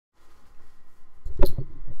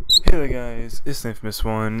guys, it's the Infamous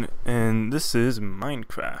One, and this is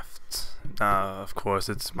Minecraft. Of course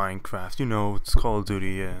it's Minecraft, you know, it's Call of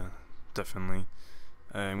Duty, yeah, definitely.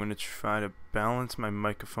 I'm gonna try to balance my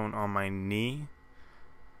microphone on my knee,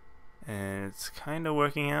 and it's kinda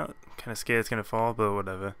working out. Kinda scared it's gonna fall, but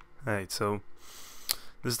whatever. Alright, so,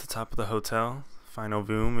 this is the top of the hotel. Final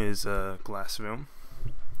room is a glass room.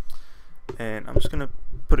 And I'm just gonna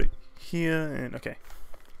put it here, and okay.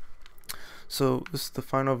 So this is the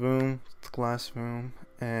final room, the glass room,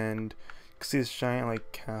 and you can see this giant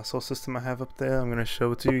like castle system I have up there. I'm gonna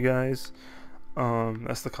show it to you guys.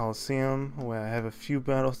 That's the Coliseum, where I have a few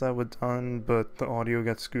battles that were done, but the audio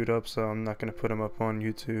got screwed up, so I'm not gonna put them up on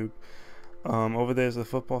YouTube. Over there is a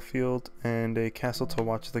football field and a castle to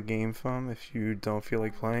watch the game from if you don't feel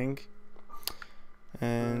like playing.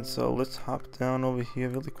 And so let's hop down over here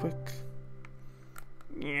really quick.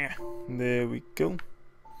 Yeah, there we go.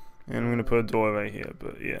 And I'm gonna put a door right here,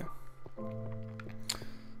 but yeah.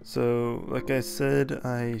 So, like I said,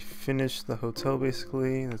 I finished the hotel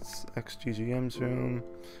basically. That's XGGM's room.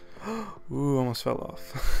 Ooh, almost fell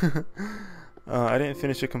off. I didn't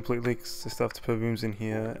finish it completely because I still have to put rooms in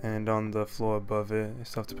here, and on the floor above it, I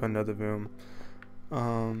still have to put another room.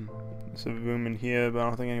 There's a room in here, but I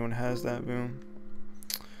don't think anyone has that room.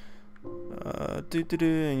 And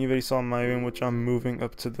you already saw my room, which I'm moving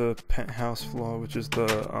up to the penthouse floor, which is the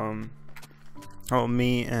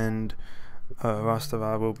me and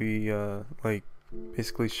Rastava will be like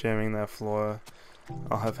basically sharing that floor.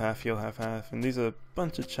 I'll have half, you'll have half, and these are a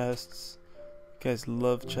bunch of chests. You guys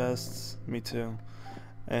love chests, me too.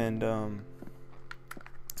 And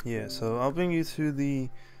yeah, so I'll bring you through the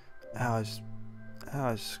I just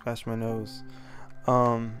scratched my nose.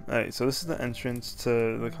 Alright, so this is the entrance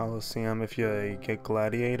to the Coliseum. If you get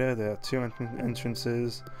Gladiator, there are two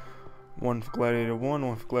entrances. One for Gladiator 1,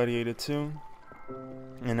 one for Gladiator 2.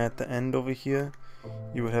 And at the end over here,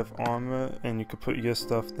 you would have armor, and you could put your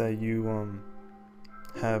stuff that you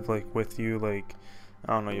have like with you, like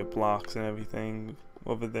I don't know, your blocks and everything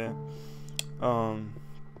over there.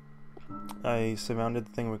 I surrounded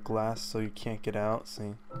the thing with glass so you can't get out.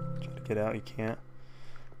 See, try to get out, you can't.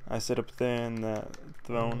 I sit up there in that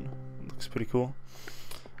throne. It looks pretty cool.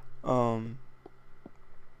 Gotta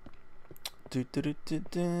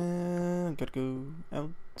go out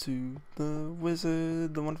to the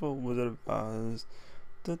wizard, the wonderful Wizard of Oz.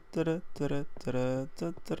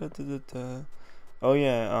 Oh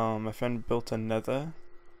yeah, my friend built a nether,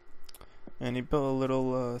 and he built a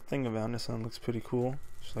little thing around it, so it looks pretty cool.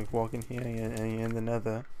 Just like walking here and you're in the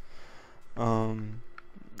nether.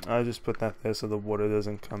 I just put that there so the water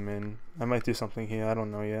doesn't come in. I might do something here, I don't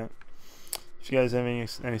know yet. If you guys have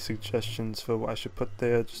any suggestions for what I should put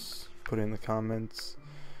there, just put it in the comments.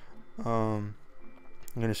 I'm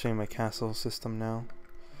gonna show you my castle system now.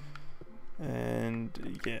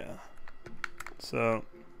 And yeah. So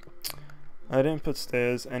I didn't put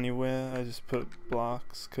stairs anywhere, I just put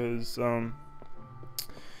blocks, cause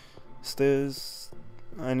stairs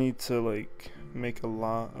I need to like make a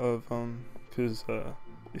lot of cause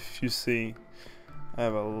if you see, I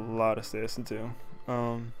have a lot of stairs to do.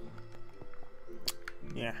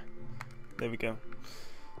 Yeah, there we go.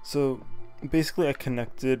 So basically I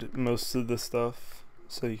connected most of the stuff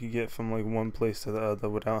so you could get from like one place to the other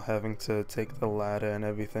without having to take the ladder and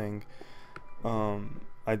everything.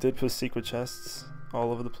 I did put secret chests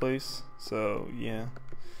all over the place, so yeah.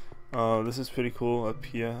 This is pretty cool up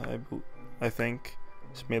here. I think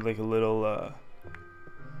just made like a little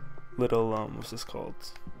what's this called?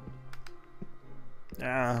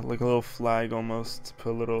 Like a little flag almost, to put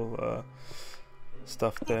a little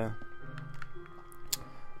stuff there.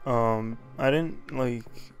 I didn't like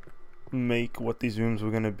make what these rooms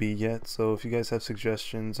were gonna be yet, so if you guys have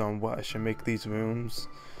suggestions on what I should make these rooms,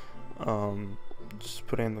 just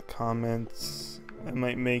put it in the comments. I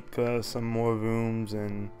might make some more rooms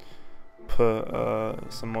and put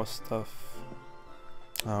some more stuff.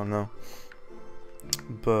 I don't know.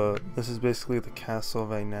 But this is basically the castle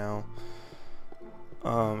right now.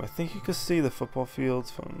 I think you can see the football field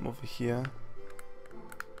from over here.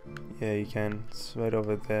 Yeah, you can. It's right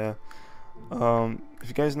over there. If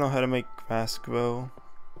you guys know how to make grass grow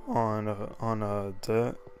on a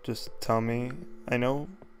dirt, just tell me. I know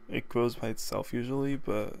it grows by itself usually,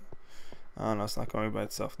 but I don't know, it's not growing by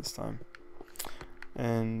itself this time.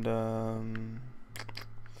 And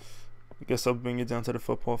I guess I'll bring you down to the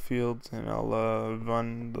football field, and I'll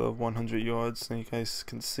run the 100 yards, and you guys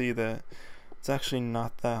can see that it's actually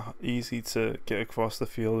not that easy to get across the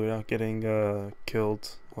field without getting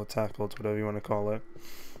killed or tackled, whatever you want to call it.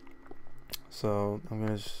 So I'm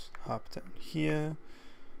gonna just hop down here,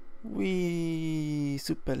 Wee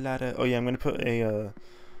super ladder. Oh yeah, I'm gonna put a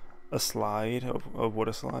slide, a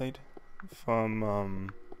water slide,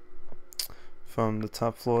 from the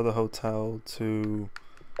top floor of the hotel to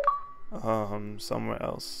somewhere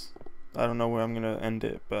else. I don't know where I'm gonna end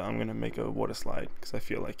it, but I'm gonna make a water slide because I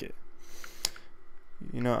feel like it.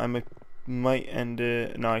 You know, might end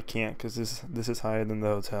it. No, I can't because this is higher than the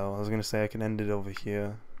hotel. I was gonna say I can end it over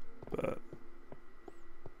here, but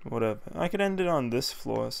whatever. I could end it on this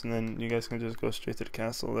floor, so then you guys can just go straight to the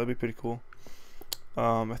castle. That'd be pretty cool.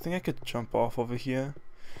 I think I could jump off over here.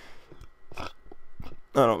 I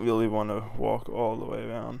don't really want to walk all the way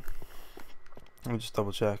around. Let me just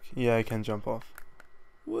double check. Yeah, I can jump off.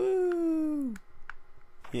 Woo!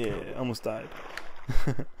 Yeah, almost died.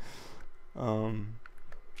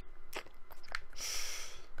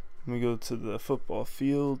 Let me go to the football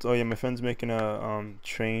field. Oh yeah, my friend's making a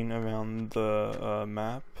train around the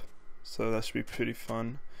map, so that should be pretty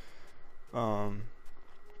fun. Yeah,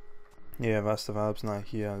 Vastavab's not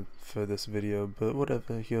here for this video, but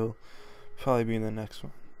whatever, he'll probably be in the next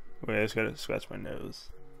one. Wait, I just gotta scratch my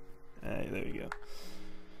nose. Hey, there we go.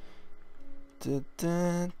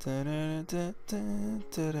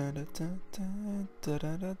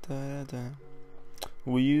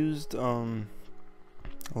 We used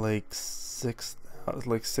like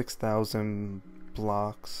 6,000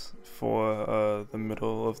 blocks for the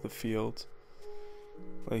middle of the field.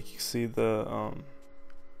 Like you see the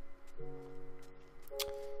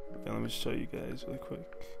yeah, let me show you guys really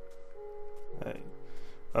quick. Hey,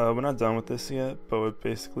 we're not done with this yet, but we're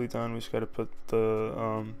basically done. We just gotta put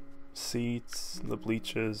the seats, the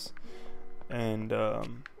bleachers, and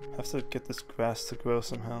have to get this grass to grow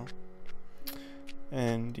somehow.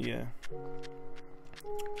 And yeah,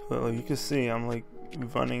 but like you can see, I'm like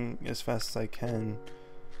running as fast as I can,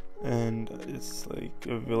 and it's like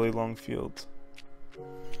a really long field.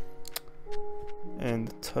 And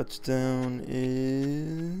the touchdown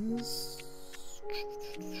is...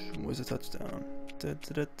 Where's the touchdown?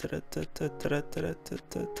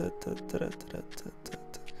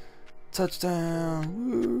 Touchdown!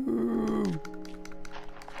 Woo!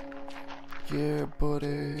 Yeah,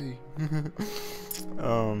 buddy.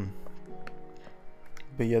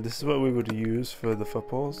 But yeah, this is what we would use for the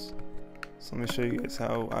footballs. So let me show you guys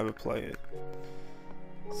how I would play it.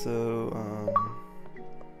 So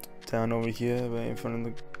down over here, right in front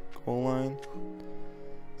of the goal line.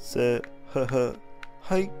 Set,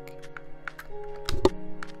 hike.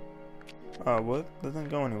 What? That doesn't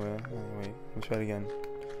go anywhere. Anyway, let me try it again.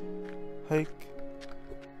 Hike.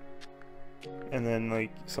 And then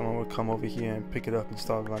like someone would come over here and pick it up and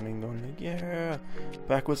start running, going like, yeah,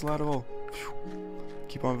 backwards lateral.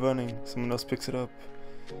 Keep on running. Someone else picks it up.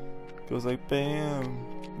 Goes like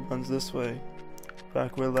bam. Runs this way.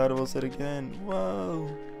 Backward laterals it again. Whoa.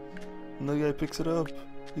 Another guy picks it up.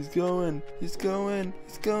 He's going. He's going.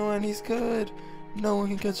 He's going. He's good. No one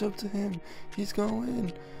can catch up to him. He's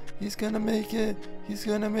going. He's gonna make it. He's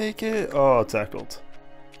gonna make it. Oh, tackled.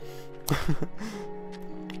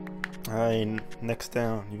 Alright, next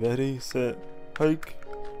down. You ready? Set. Hike.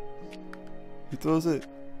 He throws it.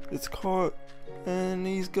 It's caught. And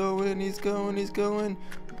he's going. He's going. He's going.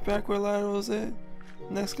 Backward laterals it.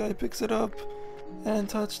 Next guy picks it up. And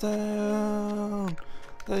touchdown.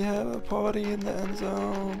 They have a party in the end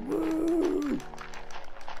zone. Woo!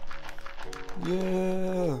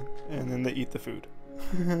 Yeah. And then they eat the food.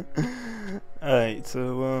 Alright,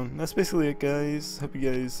 so that's basically it, guys. Hope you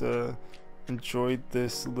guys enjoyed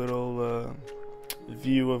this little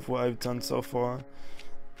view of what I've done so far.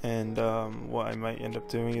 And what I might end up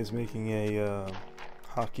doing is making a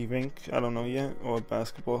hockey rink. I don't know yet, or a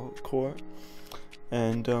basketball court.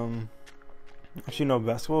 And actually no,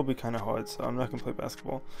 basketball will be kind of hard, so I'm not gonna play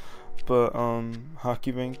basketball. But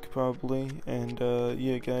hockey rink probably. And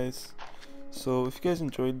yeah, guys. So if you guys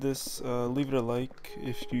enjoyed this, leave it a like.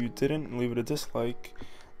 If you didn't, leave it a dislike.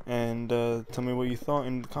 And tell me what you thought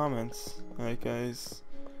in the comments. Alright, guys.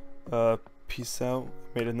 Peace out.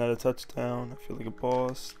 Made another touchdown. I feel like a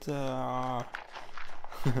boss.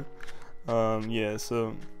 Yeah,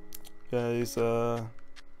 so guys,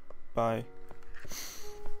 bye.